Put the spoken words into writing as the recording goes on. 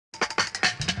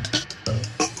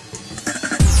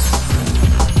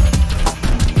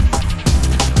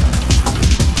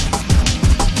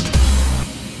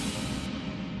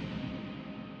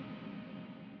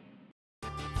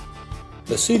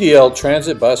CDL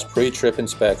Transit Bus Pre-Trip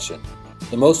Inspection,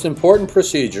 the most important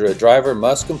procedure a driver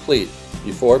must complete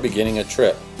before beginning a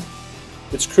trip.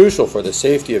 It's crucial for the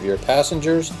safety of your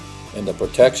passengers and the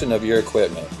protection of your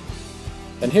equipment.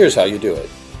 And here's how you do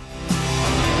it.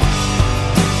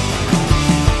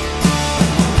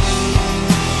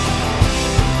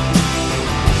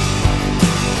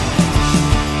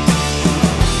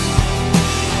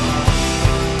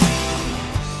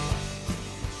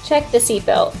 Check the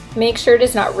seatbelt. Make sure it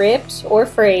is not ripped or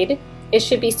frayed. It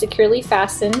should be securely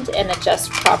fastened and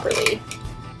adjust properly.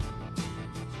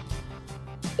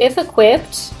 If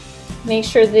equipped, make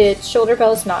sure the shoulder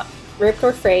belt is not ripped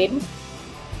or frayed.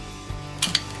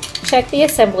 Check the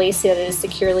assembly so that it is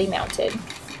securely mounted.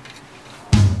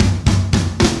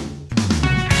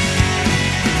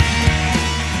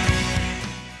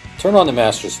 Turn on the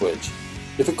master switch.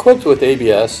 If equipped with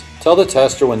ABS, tell the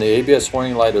tester when the ABS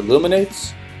warning light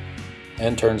illuminates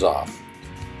and turns off.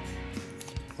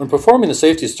 When performing the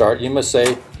safety start, you must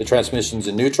say the transmission is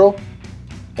in neutral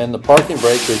and the parking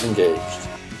brake is engaged.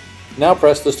 Now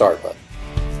press the start button.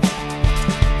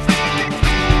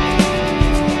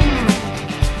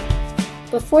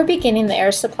 Before beginning the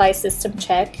air supply system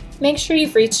check, make sure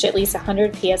you've reached at least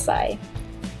 100 psi.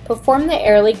 Perform the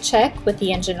air leak check with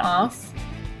the engine off.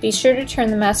 Be sure to turn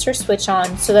the master switch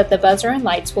on so that the buzzer and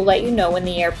lights will let you know when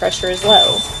the air pressure is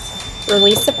low.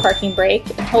 Release the parking brake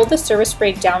and hold the service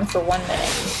brake down for 1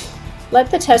 minute.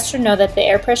 Let the tester know that the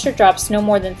air pressure drops no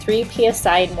more than 3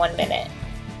 psi in 1 minute.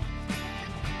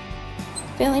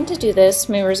 Failing to do this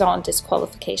may result in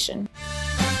disqualification.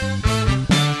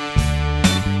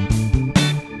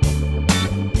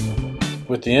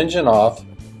 With the engine off,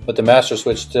 but the master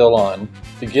switch still on,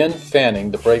 begin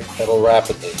fanning the brake pedal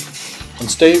rapidly and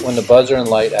state when the buzzer and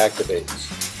light activates.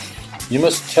 You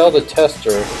must tell the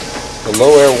tester the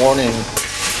low air warning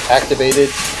activated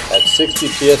at 60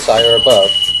 psi or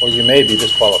above, or you may be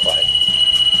disqualified.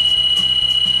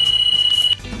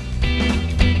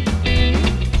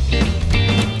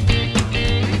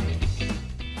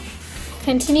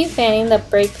 Continue fanning the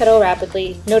brake pedal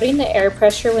rapidly, noting the air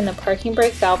pressure when the parking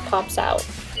brake valve pops out.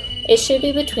 It should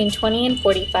be between 20 and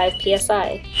 45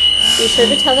 psi. Be sure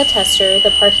to tell the tester the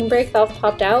parking brake valve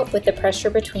popped out with the pressure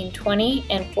between 20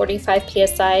 and 45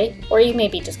 psi, or you may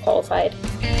be disqualified.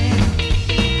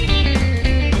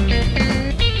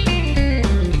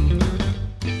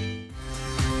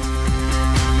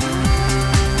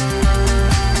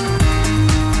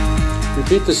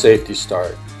 Repeat the safety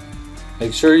start.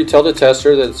 Make sure you tell the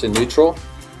tester that it's in neutral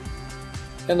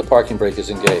and the parking brake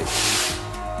is engaged.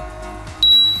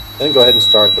 Then go ahead and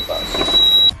start the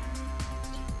bus.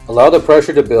 Allow the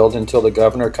pressure to build until the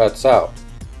governor cuts out.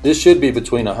 This should be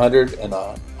between 100 and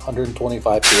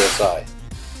 125 psi.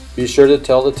 Be sure to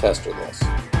tell the tester this.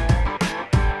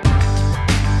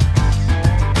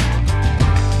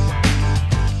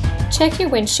 Check your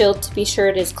windshield to be sure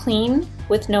it is clean,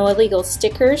 with no illegal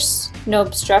stickers, no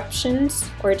obstructions,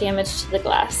 or damage to the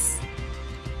glass.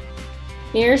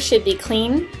 Mirrors should be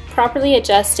clean, properly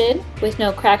adjusted, with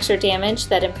no cracks or damage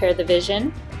that impair the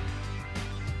vision.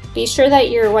 Be sure that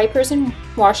your wipers and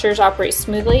washers operate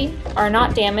smoothly, are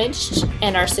not damaged,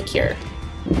 and are secure.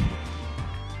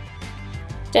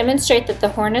 Demonstrate that the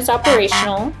horn is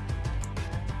operational.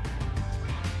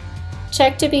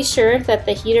 Check to be sure that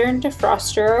the heater and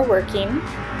defroster are working.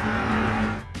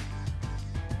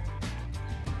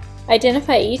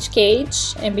 Identify each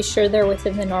gauge and be sure they're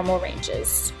within the normal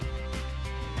ranges.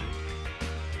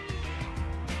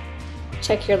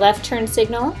 Check your left turn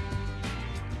signal,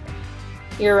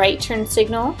 your right turn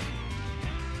signal,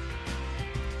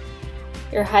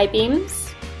 your high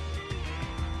beams,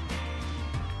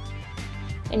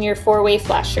 and your four-way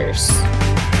flashers.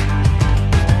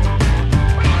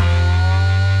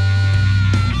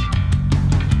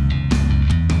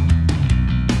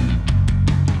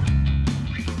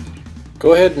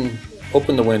 Go ahead and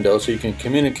open the window so you can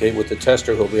communicate with the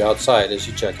tester who will be outside as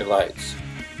you check your lights.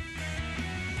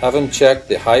 Have him check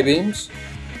the high beams,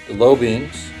 the low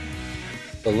beams,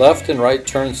 the left and right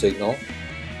turn signal,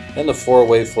 and the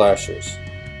four-way flashers.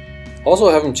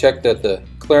 Also have him check that the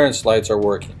clearance lights are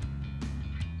working.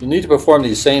 You need to perform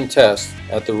these same tests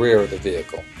at the rear of the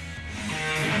vehicle.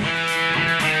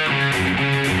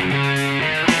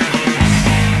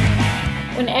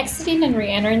 When exiting and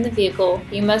re-entering the vehicle,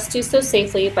 you must do so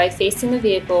safely by facing the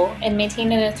vehicle and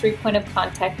maintaining a 3-point of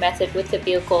contact method with the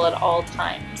vehicle at all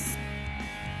times.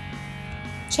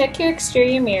 Check your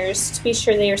exterior mirrors to be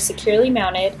sure they are securely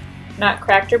mounted, not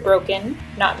cracked or broken,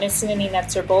 not missing any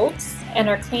nuts or bolts, and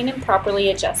are clean and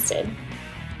properly adjusted.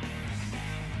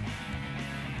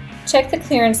 Check the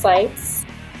clearance lights.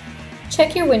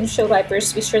 Check your windshield wipers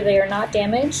to be sure they are not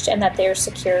damaged and that they are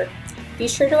secure. Be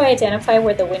sure to identify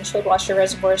where the windshield washer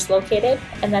reservoir is located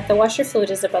and that the washer fluid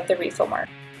is above the refill mark.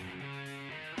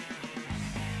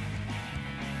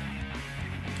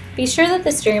 Be sure that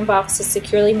the steering box is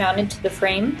securely mounted to the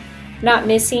frame, not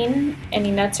missing any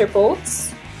nuts or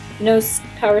bolts, no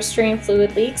power steering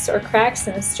fluid leaks or cracks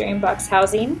in the steering box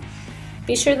housing.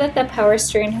 Be sure that the power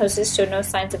steering hoses show no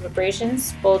signs of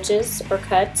abrasions, bulges, or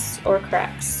cuts, or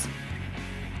cracks.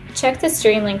 Check the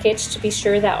steering linkage to be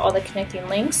sure that all the connecting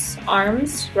links,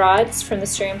 arms, rods from the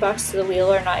steering box to the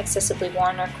wheel are not excessively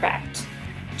worn or cracked.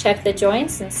 Check the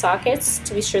joints and sockets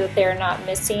to be sure that they are not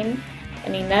missing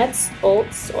any nuts,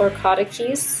 bolts, or cotta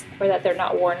keys, or that they're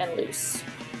not worn and loose.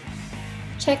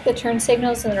 Check the turn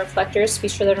signals and the reflectors to be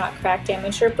sure they're not cracked,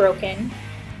 damaged, or broken.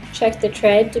 Check the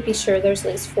tread to be sure there's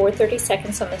at least 4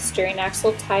 30-seconds on the steering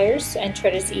axle, tires, and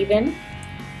tread is even.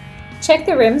 Check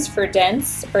the rims for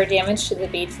dents or damage to the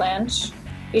bead flange.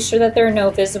 Be sure that there are no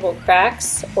visible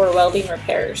cracks or welding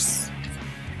repairs.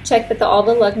 Check that all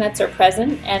the lug nuts are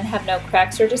present and have no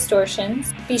cracks or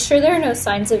distortions. Be sure there are no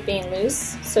signs of being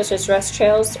loose, such as rust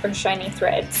trails or shiny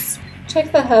threads.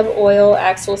 Check the hub oil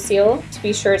axle seal to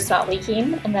be sure it's not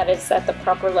leaking and that it's at the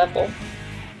proper level.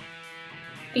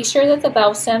 Be sure that the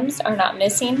valve stems are not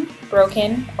missing,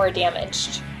 broken, or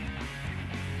damaged.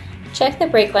 Check the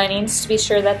brake linings to be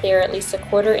sure that they are at least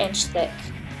 1/4 inch thick.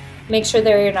 Make sure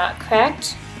they are not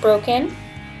cracked, broken,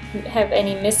 have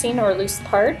any missing or loose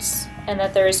parts, and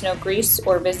that there is no grease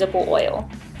or visible oil.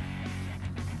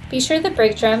 Be sure the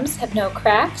brake drums have no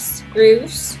cracks,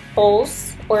 grooves,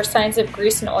 holes, or signs of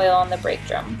grease and oil on the brake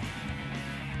drum.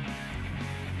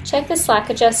 Check the slack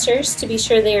adjusters to be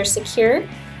sure they are secure,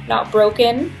 not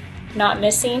broken, not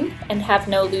missing, and have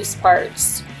no loose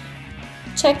parts.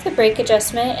 Check the brake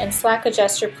adjustment and slack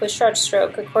adjuster pushrod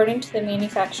stroke according to the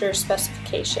manufacturer's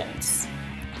specifications.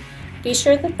 Be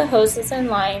sure that the hoses and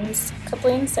lines,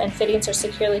 couplings, and fittings are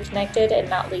securely connected and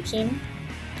not leaking.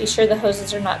 Be sure the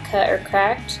hoses are not cut or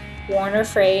cracked, worn or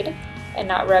frayed, and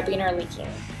not rubbing or leaking.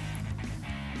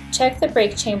 Check the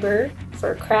brake chamber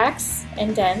for cracks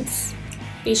and dents.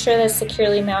 Be sure that it's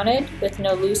securely mounted with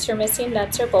no loose or missing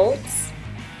nuts or bolts,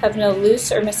 have no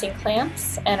loose or missing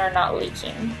clamps, and are not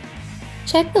leaking.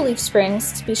 Check the leaf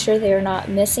springs to be sure they are not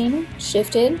missing,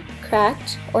 shifted,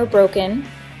 cracked, or broken.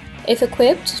 If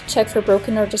equipped, check for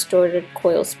broken or distorted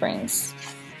coil springs.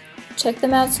 Check the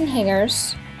mounts and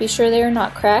hangers. Be sure they are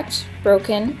not cracked,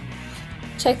 broken.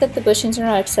 Check that the bushings are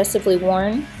not excessively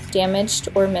worn, damaged,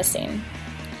 or missing.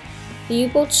 The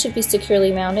U-bolts should be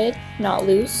securely mounted, not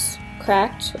loose,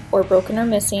 cracked, or broken or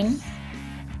missing.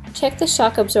 Check the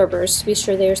shock absorbers to be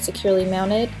sure they are securely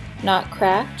mounted, not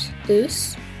cracked,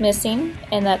 loose, missing,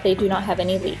 and that they do not have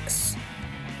any leaks.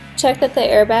 Check that the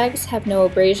airbags have no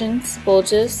abrasions,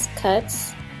 bulges,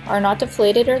 cuts, are not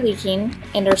deflated or leaking,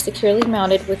 and are securely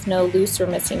mounted with no loose or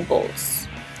missing bolts.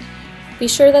 Be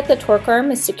sure that the torque arm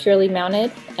is securely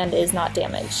mounted and is not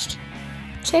damaged.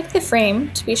 Check the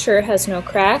frame to be sure it has no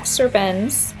cracks or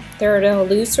bends, there are no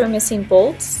loose or missing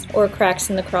bolts or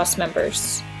cracks in the cross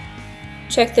members.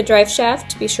 Check the drive shaft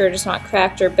to be sure it is not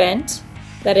cracked or bent,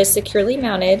 that is securely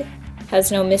mounted, has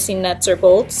no missing nuts or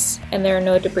bolts, and there are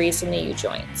no debris in the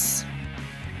U-joints.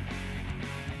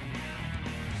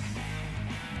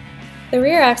 The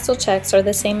rear axle checks are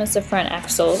the same as the front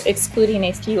axle, excluding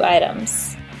a few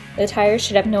items. The tires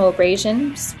should have no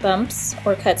abrasions, bumps,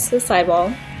 or cuts to the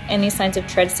sidewall, any signs of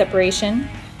tread separation.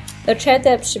 The tread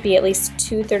depth should be at least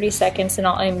 2 30-seconds in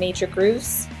all major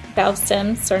grooves. Valve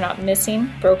stems are not missing,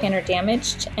 broken, or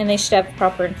damaged, and they should have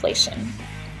proper inflation.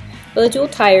 The dual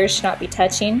tires should not be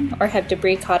touching or have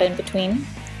debris caught in between.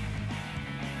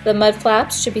 The mud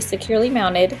flaps should be securely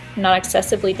mounted, not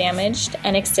excessively damaged,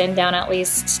 and extend down at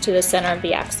least to the center of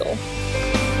the axle.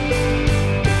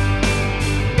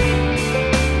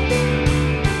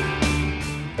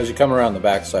 As you come around the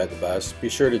back side of the bus, be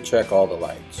sure to check all the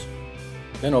lights.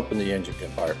 Then open the engine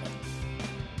compartment.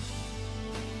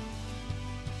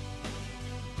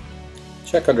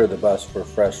 Check under the bus for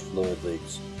fresh fluid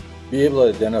leaks. Be able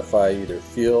to identify either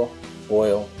fuel,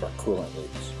 oil, or coolant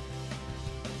leaks.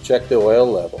 Check the oil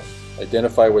level.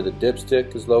 Identify where the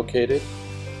dipstick is located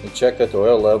and check that the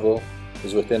oil level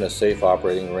is within a safe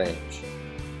operating range.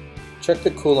 Check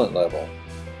the coolant level.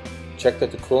 Check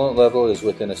that the coolant level is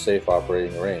within a safe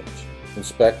operating range.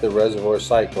 Inspect the reservoir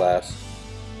sight glass.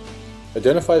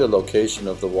 Identify the location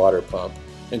of the water pump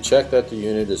and check that the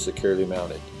unit is securely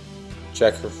mounted.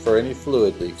 Check for any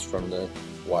fluid leaks from the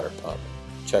water pump.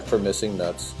 Check for missing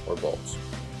nuts or bolts.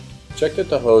 Check that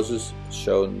the hoses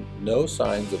show no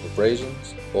signs of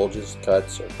abrasions, bulges,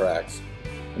 cuts, or cracks,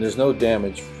 and there's no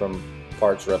damage from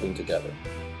parts rubbing together.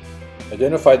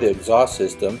 Identify the exhaust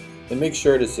system and make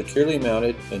sure it is securely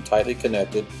mounted and tightly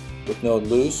connected with no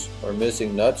loose or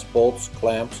missing nuts, bolts,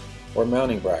 clamps, or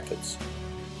mounting brackets.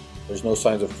 There's no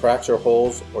signs of cracks or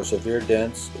holes or severe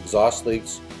dents, exhaust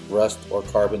leaks, rust, or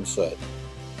carbon soot.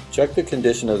 Check the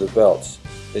condition of the belts.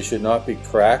 They should not be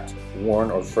cracked,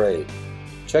 worn, or frayed.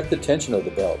 Check the tension of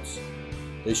the belts.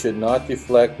 They should not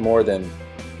deflect more than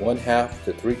 1/2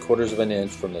 to 3/4 of an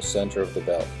inch from the center of the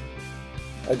belt.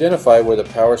 Identify where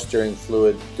the power steering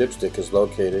fluid dipstick is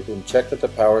located and check that the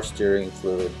power steering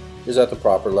fluid is at the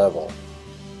proper level.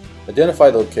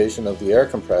 Identify the location of the air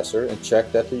compressor and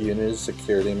check that the unit is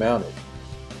securely mounted.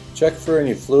 Check for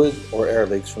any fluid or air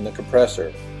leaks from the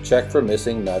compressor. Check for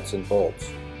missing nuts and bolts.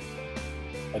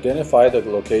 Identify the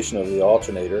location of the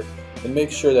alternator and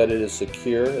make sure that it is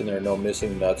secure and there are no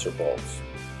missing nuts or bolts.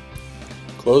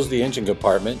 Close the engine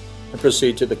compartment and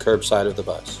proceed to the curb side of the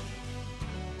bus.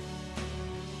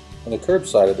 On the curb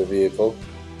side of the vehicle,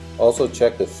 also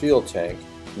check the fuel tank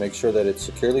to make sure that it's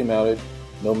securely mounted,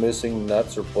 no missing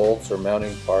nuts or bolts or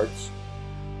mounting parts,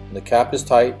 and the cap is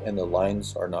tight and the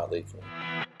lines are not leaking.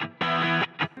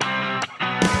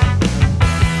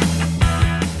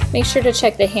 Make sure to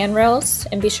check the handrails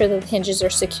and be sure that the hinges are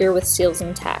secure with seals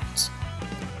intact.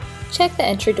 Check the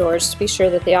entry doors to be sure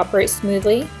that they operate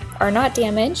smoothly, are not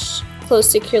damaged, close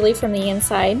securely from the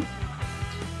inside.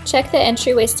 Check the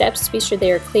entryway steps to be sure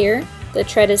they are clear, the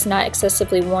tread is not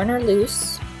excessively worn or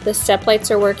loose, the step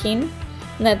lights are working,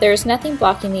 and that there is nothing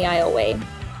blocking the aisleway.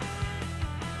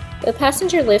 The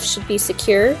passenger lift should be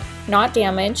secure, not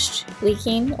damaged,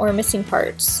 leaking, or missing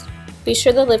parts. Be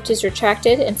sure the lift is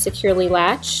retracted and securely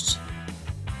latched.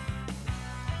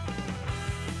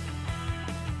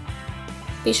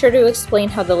 Be sure to explain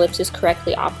how the lift is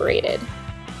correctly operated.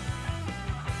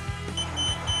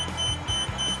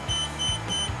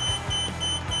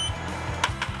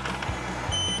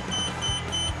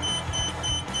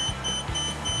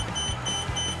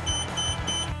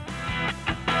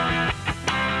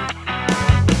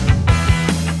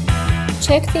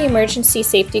 Check the emergency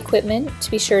safety equipment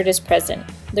to be sure it is present.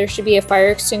 There should be a fire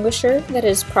extinguisher that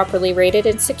is properly rated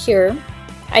and secure.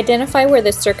 Identify where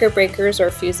the circuit breakers or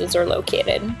fuses are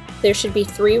located. There should be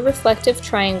 3 reflective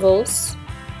triangles.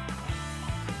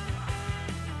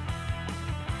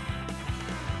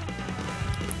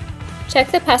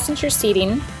 Check the passenger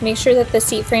seating. Make sure that the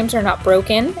seat frames are not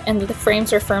broken and that the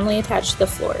frames are firmly attached to the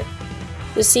floor.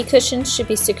 The seat cushions should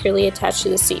be securely attached to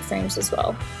the seat frames as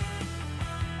well.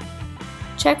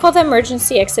 Check all the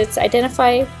emergency exits,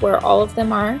 identify where all of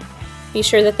them are. Be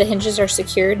sure that the hinges are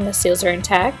secured and the seals are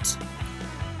intact.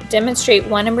 Demonstrate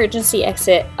one emergency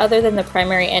exit other than the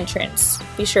primary entrance.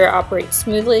 Be sure it operates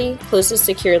smoothly, closes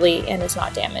securely, and is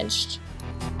not damaged.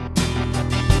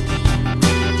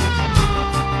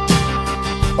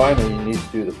 Finally, you need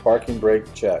to do the parking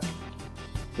brake check.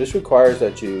 This requires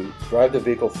that you drive the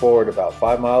vehicle forward about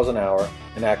 5 miles an hour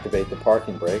and activate the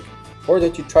parking brake, or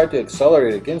that you try to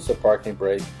accelerate against the parking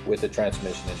brake with the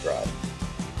transmission in drive.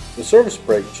 The service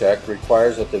brake check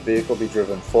requires that the vehicle be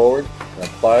driven forward and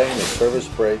applying the service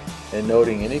brake and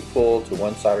noting any pull to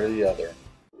one side or the other.